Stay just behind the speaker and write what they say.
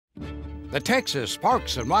The Texas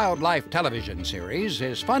Parks and Wildlife television series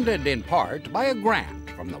is funded in part by a grant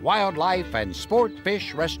from the Wildlife and Sport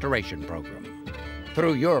Fish Restoration Program.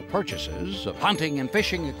 Through your purchases of hunting and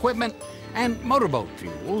fishing equipment and motorboat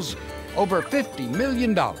fuels, over $50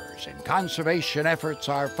 million in conservation efforts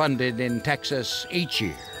are funded in Texas each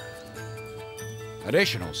year.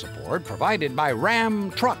 Additional support provided by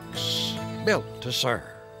Ram Trucks, built to serve.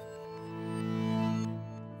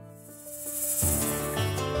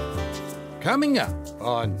 Coming up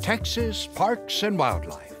on Texas Parks and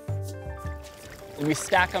Wildlife. We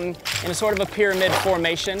stack them in a sort of a pyramid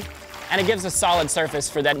formation, and it gives a solid surface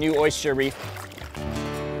for that new oyster reef.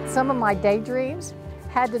 Some of my daydreams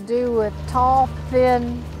had to do with tall,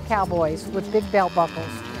 thin cowboys with big belt buckles.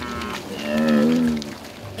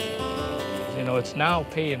 You know, it's now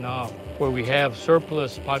paying off where we have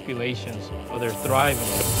surplus populations, where they're thriving.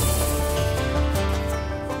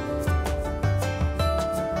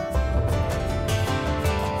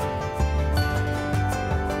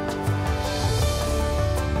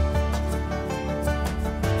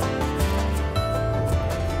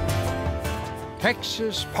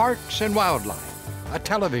 Texas Parks and Wildlife, a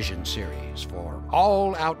television series for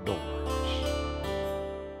all outdoors.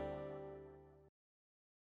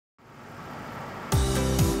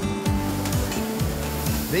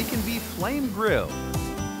 They can be flame grilled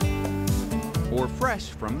or fresh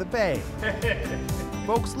from the bay.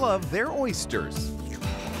 Folks love their oysters.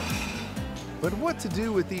 But what to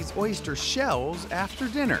do with these oyster shells after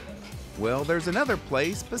dinner? Well, there's another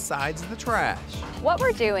place besides the trash. What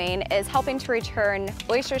we're doing is helping to return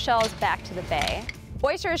oyster shells back to the bay.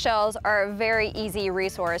 Oyster shells are a very easy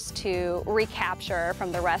resource to recapture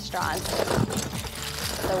from the restaurants.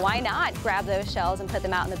 So why not grab those shells and put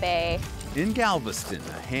them out in the bay? In Galveston,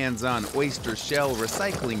 a hands-on oyster shell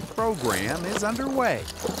recycling program is underway.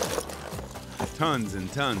 Tons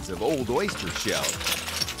and tons of old oyster shells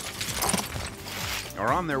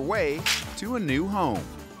are on their way to a new home.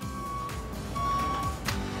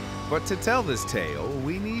 But to tell this tale,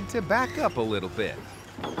 we need to back up a little bit.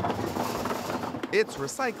 It's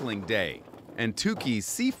recycling day, and Tukey's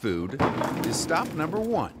Seafood is stop number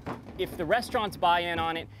one. If the restaurants buy in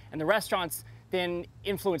on it, and the restaurants then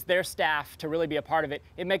influence their staff to really be a part of it,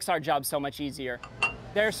 it makes our job so much easier.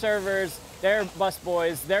 Their servers, their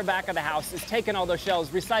busboys, their back of the house is taking all those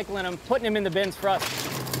shells, recycling them, putting them in the bins for us.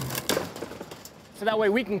 So that way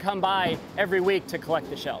we can come by every week to collect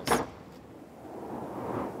the shells.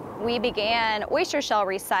 We began oyster shell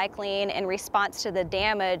recycling in response to the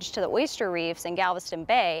damage to the oyster reefs in Galveston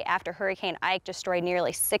Bay after Hurricane Ike destroyed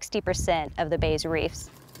nearly 60% of the bay's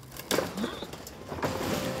reefs.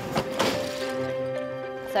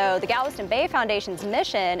 So the Galveston Bay Foundation's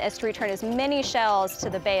mission is to return as many shells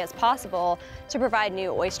to the bay as possible to provide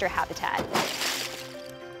new oyster habitat.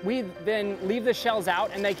 We then leave the shells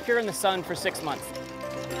out and they cure in the sun for 6 months.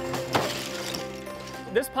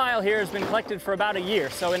 This pile here has been collected for about a year,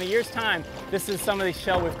 so in a year's time, this is some of the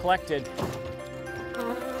shell we've collected.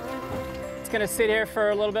 It's gonna sit here for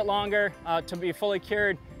a little bit longer to be fully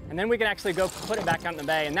cured, and then we can actually go put it back out in the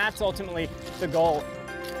bay, and that's ultimately the goal.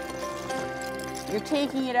 You're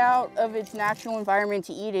taking it out of its natural environment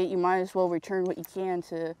to eat it, you might as well return what you can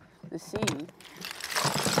to the sea.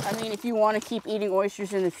 I mean, if you want to keep eating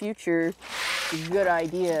oysters in the future, it's a good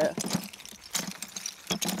idea.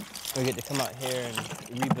 We get to come out here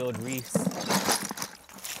and rebuild reefs,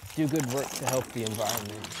 do good work to help the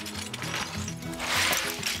environment.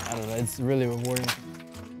 I don't know, it's really rewarding.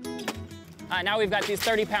 Now we've got these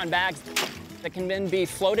 30-pound bags that can then be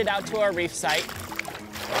floated out to our reef site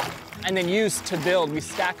and then used to build. We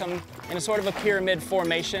stack them in a sort of a pyramid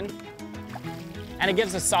formation, and it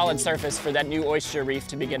gives a solid surface for that new oyster reef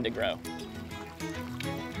to begin to grow.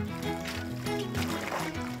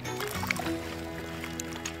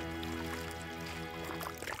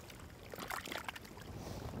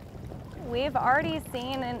 We've already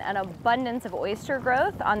seen an abundance of oyster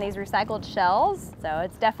growth on these recycled shells, so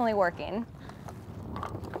it's definitely working.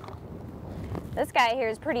 This guy here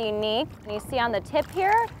is pretty unique. You see on the tip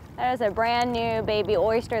here, that is a brand new baby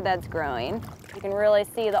oyster that's growing. You can really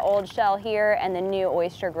see the old shell here and the new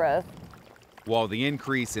oyster growth. While the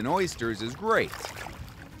increase in oysters is great,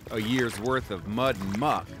 a year's worth of mud and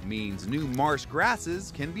muck means new marsh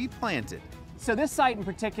grasses can be planted. So this site in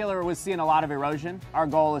particular was seeing a lot of erosion. Our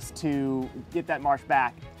goal is to get that marsh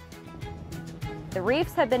back. The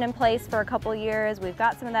reefs have been in place for a couple years. We've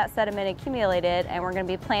got some of that sediment accumulated, and we're going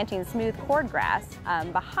to be planting smooth cordgrass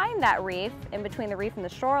behind that reef, in between the reef and the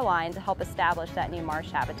shoreline, to help establish that new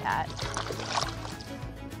marsh habitat.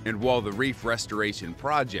 And while the reef restoration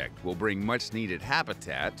project will bring much needed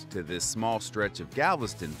habitat to this small stretch of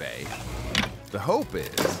Galveston Bay, the hope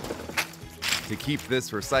is to keep this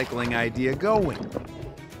recycling idea going,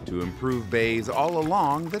 to improve bays all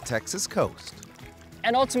along the Texas coast.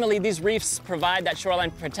 And ultimately, these reefs provide that shoreline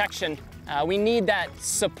protection. We need that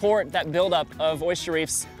support, that buildup of oyster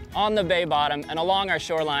reefs on the bay bottom and along our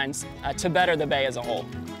shorelines to better the bay as a whole.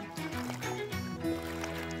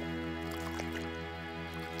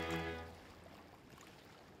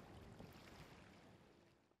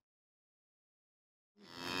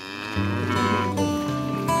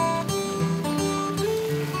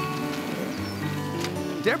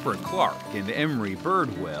 Deborah Clark and Emry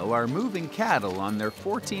Birdwell are moving cattle on their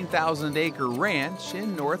 14,000-acre ranch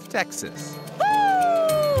in North Texas.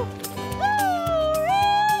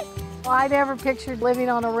 I never pictured living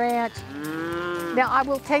on a ranch. Now, I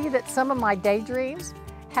will tell you that some of my daydreams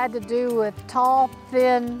had to do with tall,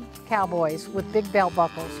 thin cowboys with big belt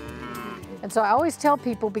buckles. And so I always tell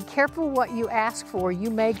people, be careful what you ask for, you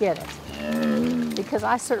may get it. Because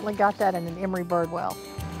I certainly got that in an Emry Birdwell.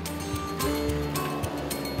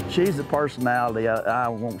 She's a personality. I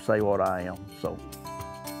won't say what I am, so.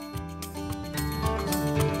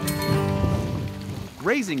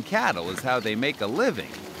 Raising cattle is how they make a living,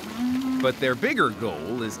 but their bigger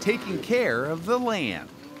goal is taking care of the land.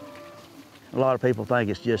 A lot of people think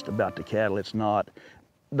it's just about the cattle. It's not.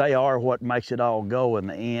 They are what makes it all go in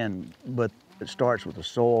the end, but it starts with the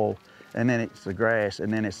soil, and then it's the grass,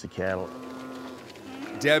 and then it's the cattle.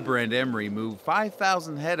 Deborah and Emry move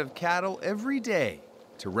 5,000 head of cattle every day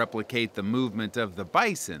to replicate the movement of the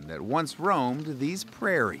bison that once roamed these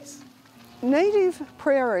prairies. Native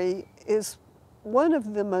prairie is one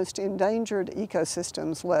of the most endangered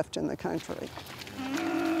ecosystems left in the country.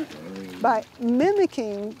 By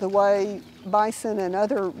mimicking the way bison and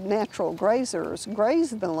other natural grazers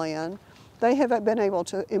graze the land, they have been able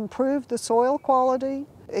to improve the soil quality,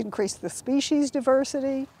 increase the species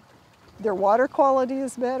diversity, their water quality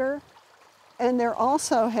is better, and they're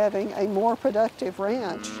also having a more productive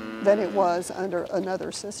ranch than it was under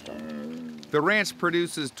another system. The ranch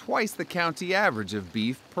produces twice the county average of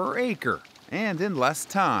beef per acre, and in less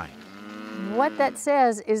time. What that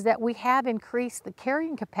says is that we have increased the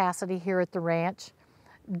carrying capacity here at the ranch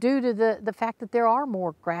due to the fact that there are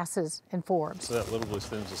more grasses and forbs. So that little blue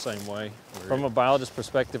stem's the same way? From a biologist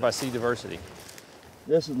perspective, I see diversity.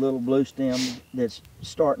 This is a little blue stem that's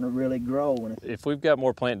starting to really grow. If we've got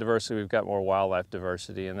more plant diversity, we've got more wildlife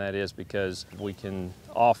diversity, and that is because we can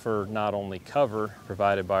offer not only cover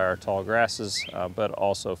provided by our tall grasses, but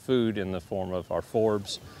also food in the form of our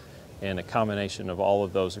forbs, and a combination of all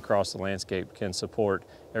of those across the landscape can support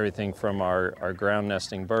everything from our ground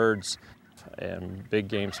nesting birds and big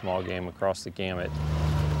game, small game across the gamut.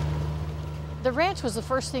 The ranch was the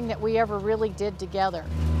first thing that we ever really did together.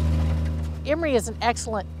 Emry is an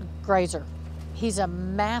excellent grazer. He's a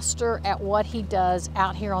master at what he does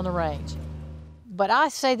out here on the range. But I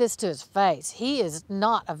say this to his face, he is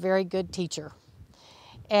not a very good teacher.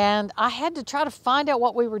 And I had to try to find out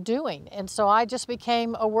what we were doing, and so I just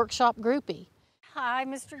became a workshop groupie. Hi,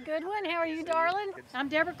 Mr. Goodwin, how are you, darling? I'm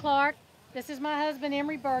Deborah Clark. This is my husband,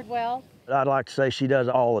 Emry Birdwell. I'd like to say she does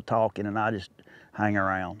all the talking and I just hang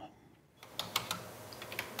around.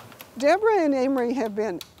 Deborah and Emry have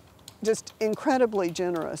been just incredibly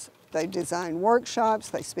generous. They design workshops,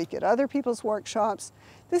 they speak at other people's workshops.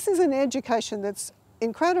 This is an education that's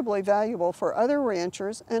incredibly valuable for other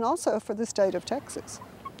ranchers and also for the state of Texas.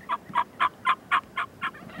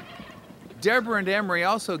 Deborah and Emry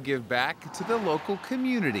also give back to the local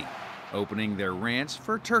community, opening their ranch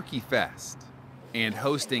for Turkey Fest and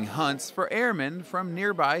hosting hunts for airmen from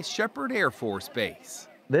nearby Shepherd Air Force Base.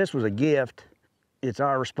 This was a gift. It's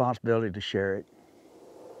our responsibility to share it.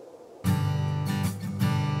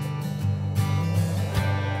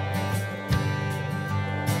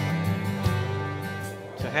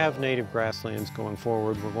 To have native grasslands going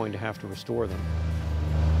forward, we're going to have to restore them.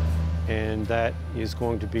 And that is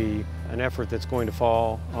going to be an effort that's going to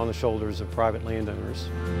fall on the shoulders of private landowners.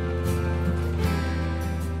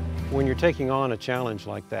 When you're taking on a challenge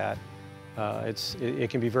like that, it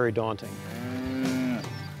can be very daunting.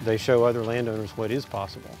 They show other landowners what is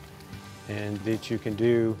possible and that you can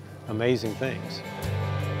do amazing things.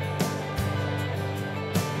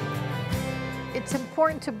 It's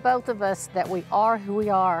important to both of us that we are who we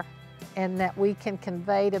are and that we can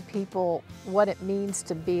convey to people what it means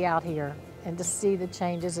to be out here and to see the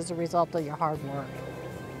changes as a result of your hard work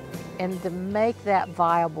and to make that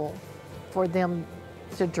viable for them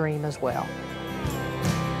to dream as well.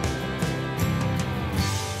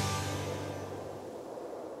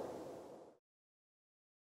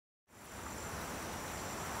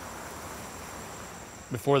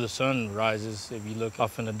 Before the sun rises, if you look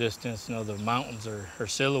off in the distance, you know, the mountains are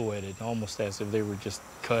silhouetted, almost as if they were just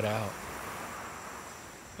cut out.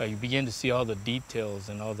 You begin to see all the details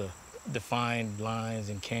and all the defined lines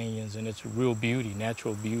and canyons, and it's real beauty,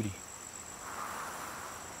 natural beauty.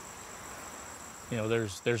 You know,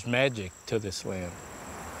 there's magic to this land.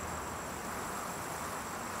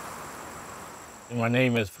 My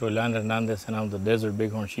name is Froilan Hernandez, and I'm the Desert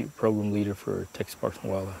Bighorn Sheep Program Leader for Texas Parks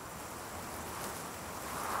and Wildlife.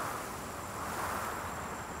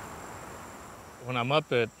 When I'm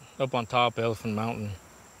up on top of Elephant Mountain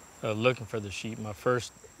looking for the sheep, my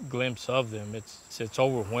first glimpse of them, it's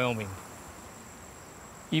overwhelming.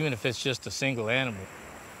 Even if it's just a single animal,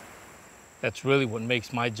 that's really what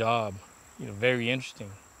makes my job, you know, very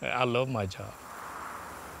interesting. I love my job.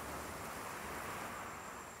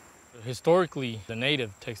 Historically, the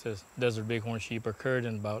native Texas desert bighorn sheep occurred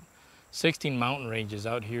in about 16 mountain ranges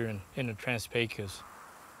out here in the Trans-Pecos,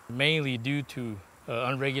 mainly due to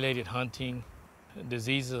unregulated hunting,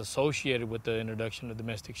 diseases associated with the introduction of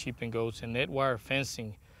domestic sheep and goats, and net wire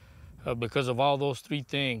fencing. Because of all those three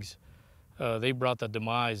things, they brought the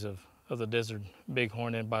demise of the desert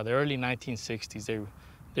bighorn, and by the early 1960s,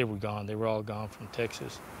 they were gone. They were all gone from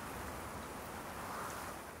Texas.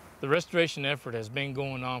 The restoration effort has been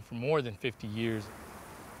going on for more than 50 years.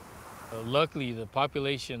 Luckily, the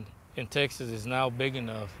population in Texas is now big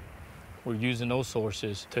enough. We're using those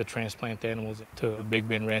sources to transplant the animals to Big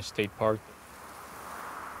Bend Ranch State Park.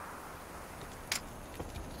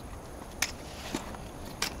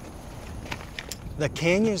 The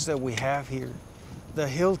canyons that we have here, the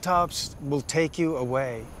hilltops will take you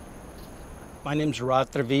away. My name's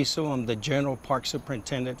Rod Treviso. I'm the General Park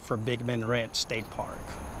Superintendent for Big Bend Ranch State Park.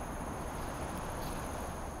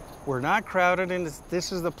 We're not crowded, and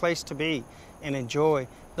this is the place to be and enjoy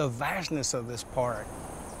the vastness of this park.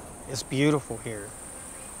 It's beautiful here.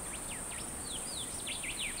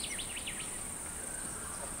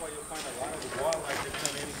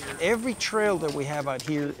 Every trail that we have out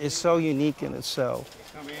here is so unique in itself.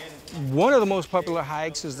 One of the most popular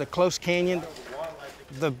hikes is the Close Canyon.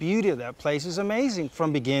 The beauty of that place is amazing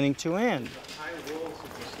from beginning to end.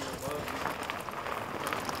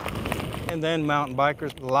 And then mountain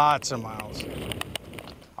bikers, lots of miles.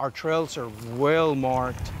 Our trails are well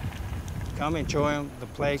marked. Come enjoy them. The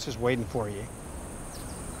place is waiting for you.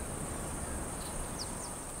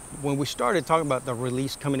 When we started talking about the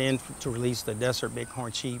release, coming in to release the desert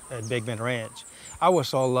bighorn sheep at Big Bend Ranch, I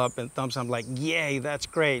was all up in thumbs. I'm like, yay, that's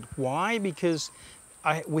great. Why? Because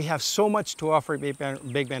we have so much to offer at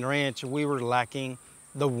Big Bend Ranch, and we were lacking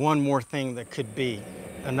the one more thing that could be.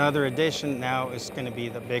 Another addition now is going to be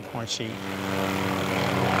the bighorn sheep.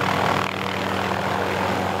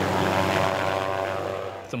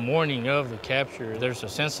 The morning of the capture, there's a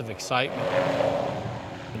sense of excitement.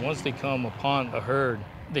 Once they come upon a herd,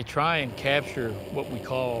 they try and capture what we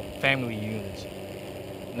call family units.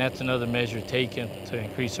 And that's another measure taken to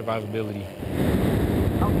increase survivability.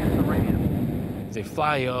 I'll get the ram. They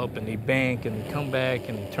fly up and they bank and they come back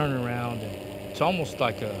and they turn around, and it's almost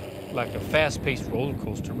like a fast-paced roller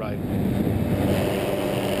coaster ride.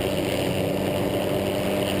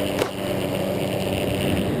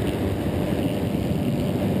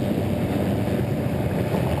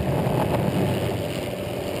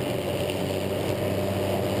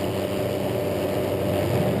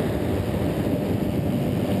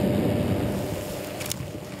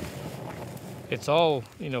 It's all,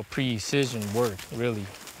 precision work, really,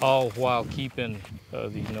 all while keeping,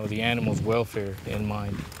 the animal's welfare in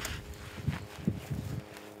mind.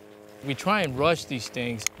 We try and rush these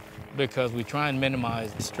things because we try and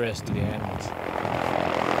minimize the stress to the animals.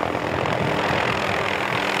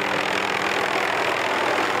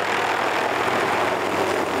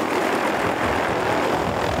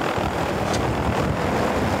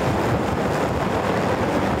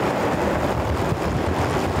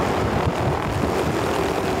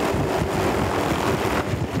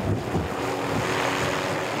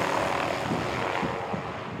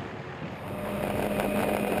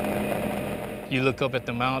 You look up at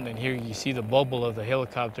the mountain and here you see the bubble of the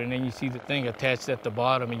helicopter, and then you see the thing attached at the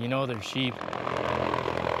bottom, and you know they're sheep.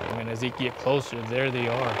 I mean, as they get closer, there they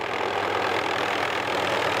are.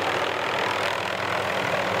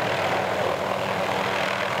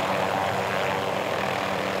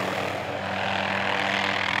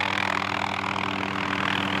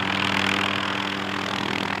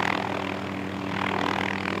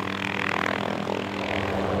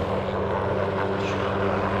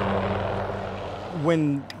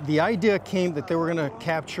 When the idea came that they were going to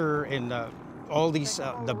capture all these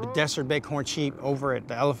the desert bighorn sheep over at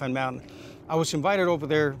the Elephant Mountain, I was invited over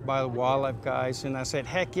there by the wildlife guys, and I said,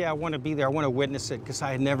 heck yeah, I want to be there. I want to witness it, because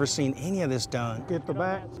I had never seen any of this done. Get the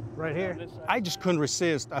back right here. I just couldn't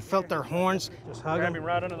resist. I felt their horns. Just grab him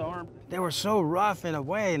right under the arm. They were so rough in a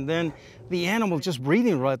way, and then the animal just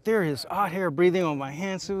breathing right there, his hot hair breathing on my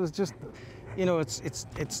hands. It was just, you know,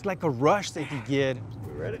 it's like a rush that you get.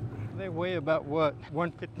 You ready? They weigh about what,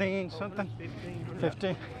 115 something?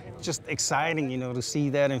 15. Just exciting, you know, to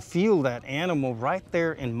see that and feel that animal right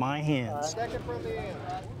there in my hands.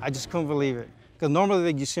 I just couldn't believe it. Because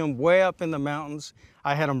normally you see them way up in the mountains.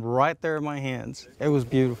 I had them right there in my hands. It was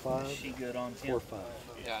beautiful. Is she good on 4 or 5?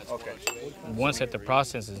 Yeah, okay. Once at the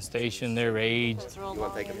processing station, they're aged. You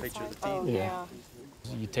want to take a picture of the teeth? Yeah.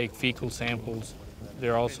 You take fecal samples. They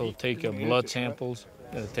also take blood samples.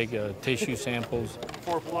 Take tissue samples.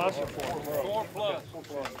 4 plus or 4 plus?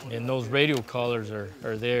 And those radio collars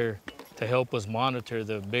are there to help us monitor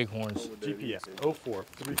the bighorns. GPS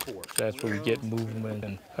 0434. So that's where we get movement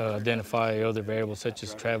and identify other variables such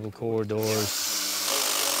as travel corridors.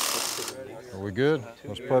 Are we good?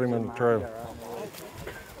 Let's put him in the trailer.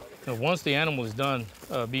 Now, once the animal is done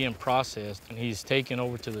being processed and he's taken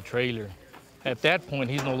over to the trailer, at that point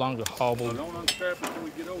he's no longer hobbled. Don't unstrap it until we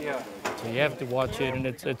get over there. So you have to watch it, and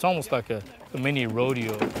it's almost like a mini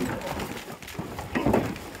rodeo.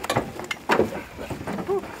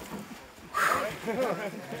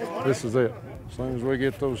 This is it. As soon as we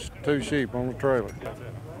get those 2 sheep on the trailer,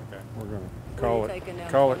 we're going to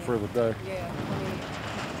call it for the day.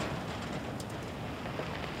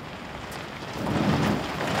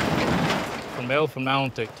 From Elephant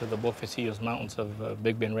Mountain to the Bofecillos Mountains of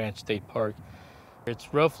Big Bend Ranch State Park,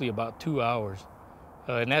 it's roughly about 2 hours.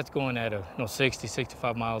 And that's going at 60,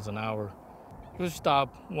 65 miles an hour. We'll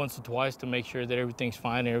stop once or twice to make sure that everything's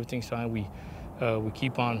fine. Everything's fine. We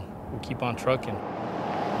keep on trucking.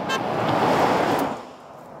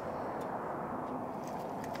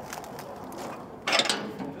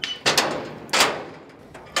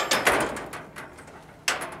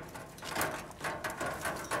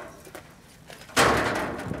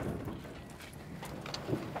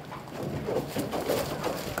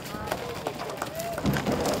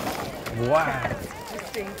 Wow.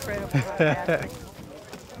 It's incredible.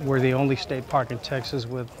 We're the only state park in Texas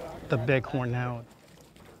with the bighorn now.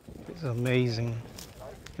 It's amazing.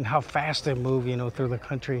 And how fast they move, you know, through the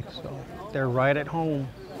country. So they're right at home.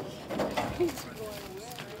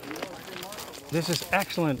 This is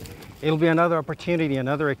excellent. It'll be another opportunity,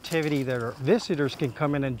 another activity that our visitors can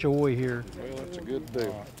come and enjoy here. Well, that's a good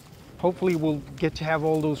deal. Hopefully we'll get to have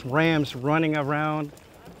all those rams running around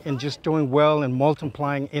and just doing well and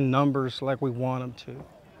multiplying in numbers like we want them to.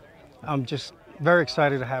 I'm just very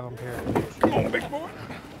excited to have them here. Come on, big boy.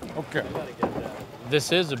 Okay.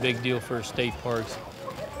 This is a big deal for state parks.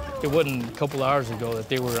 It wasn't a couple hours ago that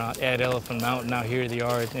they were at Elephant Mountain. Now here they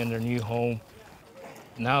are in their new home.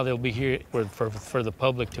 Now they'll be here for the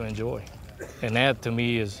public to enjoy. And that to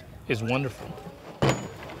me is wonderful.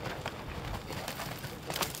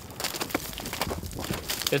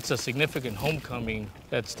 It's a significant homecoming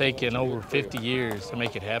that's taken over 50 years to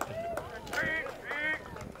make it happen.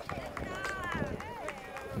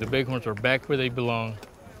 The bighorns are back where they belong.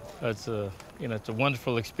 It's a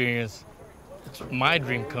wonderful experience. It's my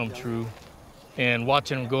dream come true. And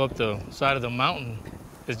watching them go up the side of the mountain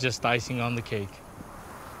is just icing on the cake.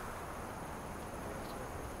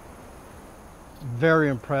 Very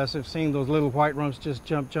impressive, seeing those little white rumps just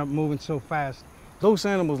jump, moving so fast. Those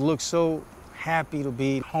animals look so happy to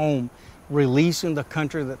be home, releasing the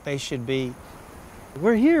country that they should be.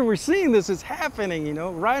 We're here, we're seeing this, it's happening, you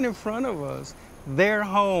know, right in front of us. They're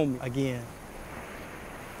home again.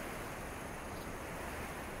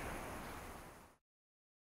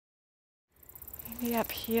 Maybe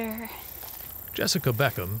up here. Jessica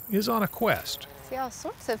Beckham is on a quest See all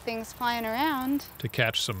sorts of things flying around. to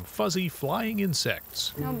catch some fuzzy flying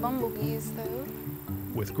insects. No bumblebees, though.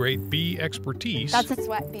 With great bee expertise, That's a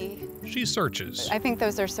sweat bee. she searches. I think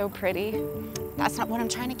those are so pretty. That's not what I'm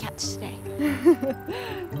trying to catch today.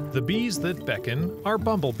 The bees that beckon are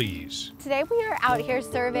bumblebees. Today we are out here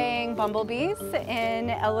serving bumblebees in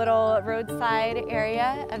a little roadside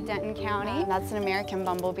area of Denton County. That's an American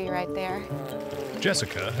bumblebee right there.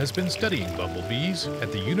 Jessica has been studying bumblebees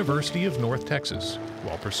at the University of North Texas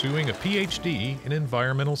while pursuing a PhD in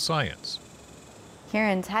environmental science. Here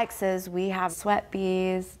in Texas, we have sweat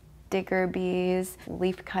bees, digger bees,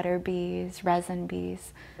 leaf cutter bees, resin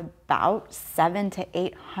bees. About 700 to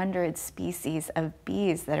 800 species of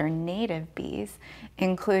bees that are native bees,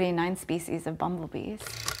 including 9 species of bumblebees.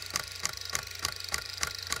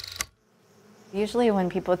 Usually when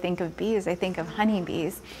people think of bees, they think of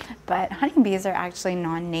honeybees, but honeybees are actually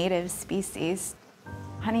non-native species.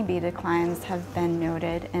 Honeybee declines have been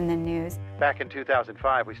noted in the news. Back in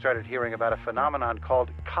 2005, we started hearing about a phenomenon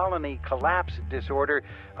called colony collapse disorder.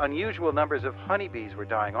 Unusual numbers of honeybees were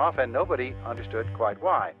dying off, and nobody understood quite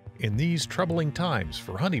why. In these troubling times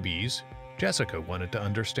for honeybees, Jessica wanted to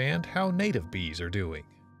understand how native bees are doing.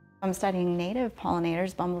 I'm studying native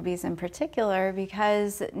pollinators, bumblebees in particular,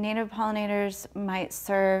 because native pollinators might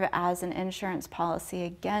serve as an insurance policy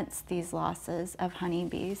against these losses of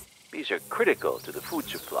honeybees. Bees are critical to the food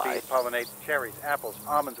supply. Bees pollinate cherries, apples,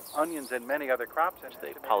 almonds, onions, and many other crops.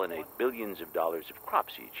 They pollinate billions of dollars of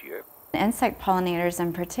crops each year. Insect pollinators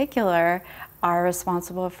in particular are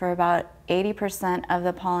responsible for about 80% of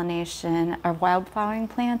the pollination of wildflowering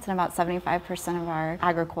plants and about 75% of our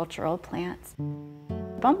agricultural plants.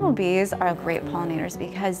 Bumblebees are great pollinators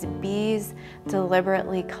because bees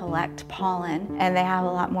deliberately collect pollen, and they have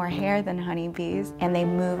a lot more hair than honeybees, and they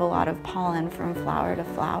move a lot of pollen from flower to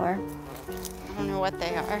flower. I don't know what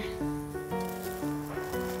they are.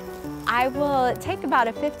 I will take about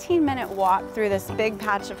a 15-minute walk through this big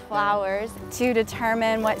patch of flowers to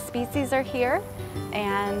determine what species are here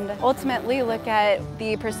and ultimately look at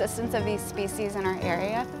the persistence of these species in our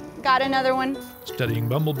area. Got another one. Studying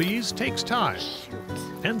bumblebees takes time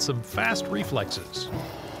and some fast reflexes.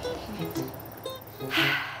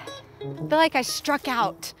 I feel like I struck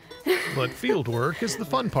out. But field work is the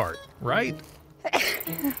fun part, right?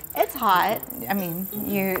 It's hot. I mean,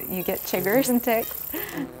 you get chiggers and ticks.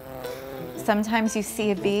 Sometimes you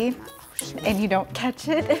see a bee and you don't catch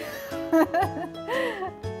it.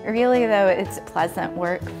 Really, though, it's pleasant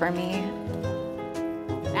work for me.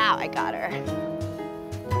 Now I got her.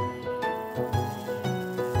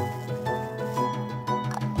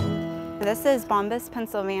 This is Bombus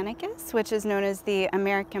pennsylvanicus, which is known as the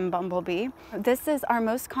American bumblebee. This is our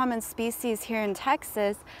most common species here in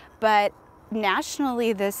Texas, but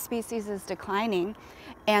nationally this species is declining.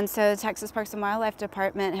 And so the Texas Parks and Wildlife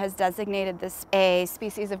Department has designated this a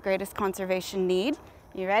species of greatest conservation need.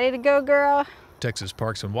 You ready to go, girl? Texas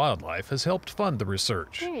Parks and Wildlife has helped fund the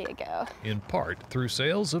research. There you go. In part through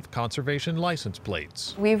sales of conservation license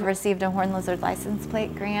plates. We've received a horned lizard license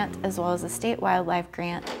plate grant as well as a state wildlife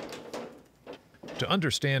grant. To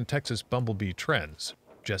understand Texas bumblebee trends,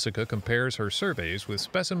 Jessica compares her surveys with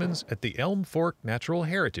specimens at the Elm Fork Natural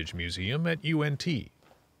Heritage Museum at UNT,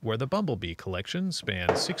 where the bumblebee collection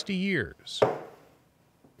spans 60 years.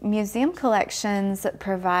 Museum collections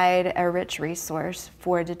provide a rich resource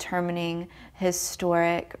for determining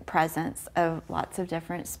historic presence of lots of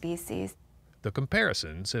different species. The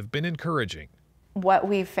comparisons have been encouraging. What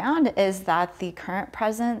we've found is that the current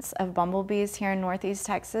presence of bumblebees here in Northeast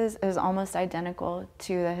Texas is almost identical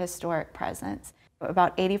to the historic presence.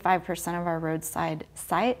 About 85% of our roadside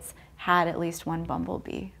sites had at least one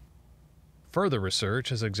bumblebee. Further research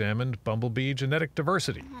has examined bumblebee genetic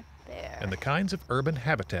diversity and the kinds of urban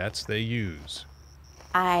habitats they use.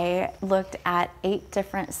 I looked at 8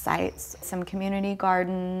 different sites, some community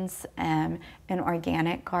gardens, an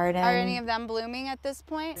organic garden. Are any of them blooming at this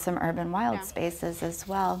point? Some urban wild spaces as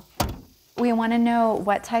well. We want to know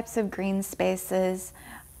what types of green spaces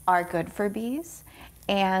are good for bees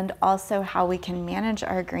and also how we can manage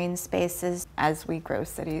our green spaces as we grow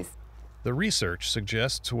cities. The research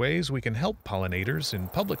suggests ways we can help pollinators in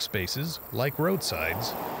public spaces like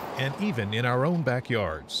roadsides and even in our own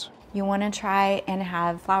backyards. You want to try and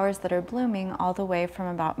have flowers that are blooming all the way from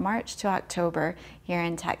about March to October here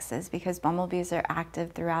in Texas because bumblebees are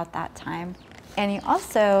active throughout that time. And you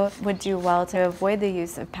also would do well to avoid the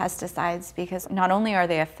use of pesticides because not only are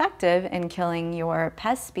they effective in killing your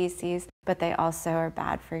pest species, but they also are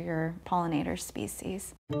bad for your pollinator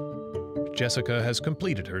species. Jessica has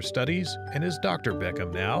completed her studies and is Dr.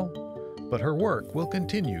 Beckham now, but her work will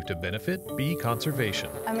continue to benefit bee conservation.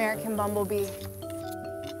 American bumblebee.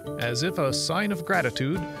 As if a sign of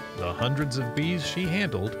gratitude, the hundreds of bees she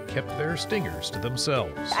handled kept their stingers to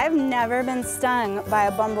themselves. I've never been stung by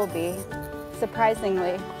a bumblebee,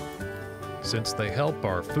 surprisingly. Since they help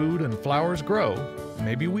our food and flowers grow,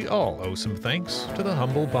 maybe we all owe some thanks to the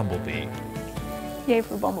humble bumblebee. Yay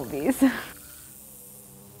for bumblebees.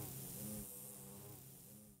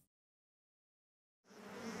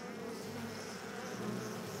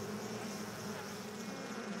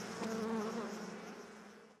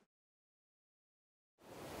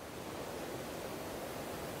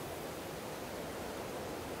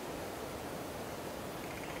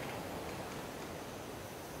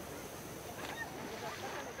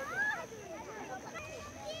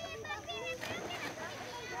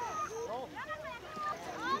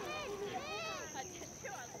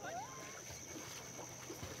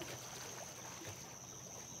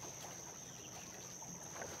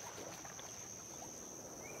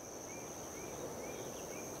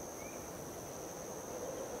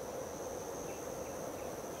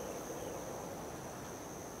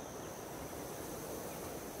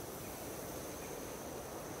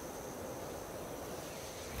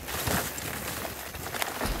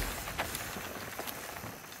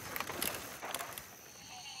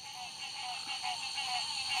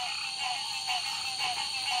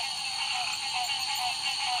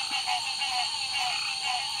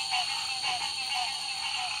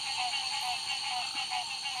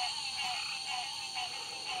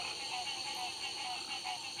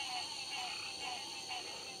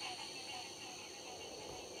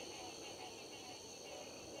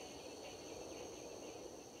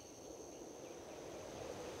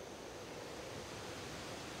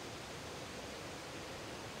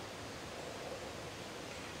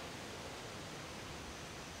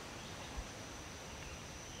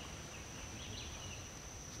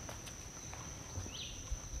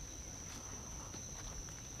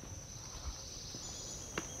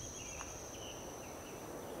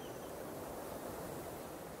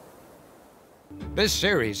 This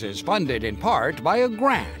series is funded in part by a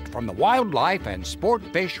grant from the Wildlife and Sport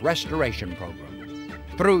Fish Restoration Program.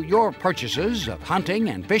 Through your purchases of hunting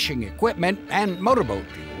and fishing equipment and motorboat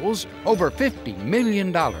fuels, over $50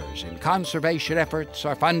 million in conservation efforts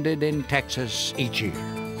are funded in Texas each year.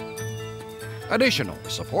 Additional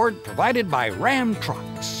support provided by Ram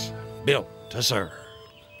Trucks, built to serve.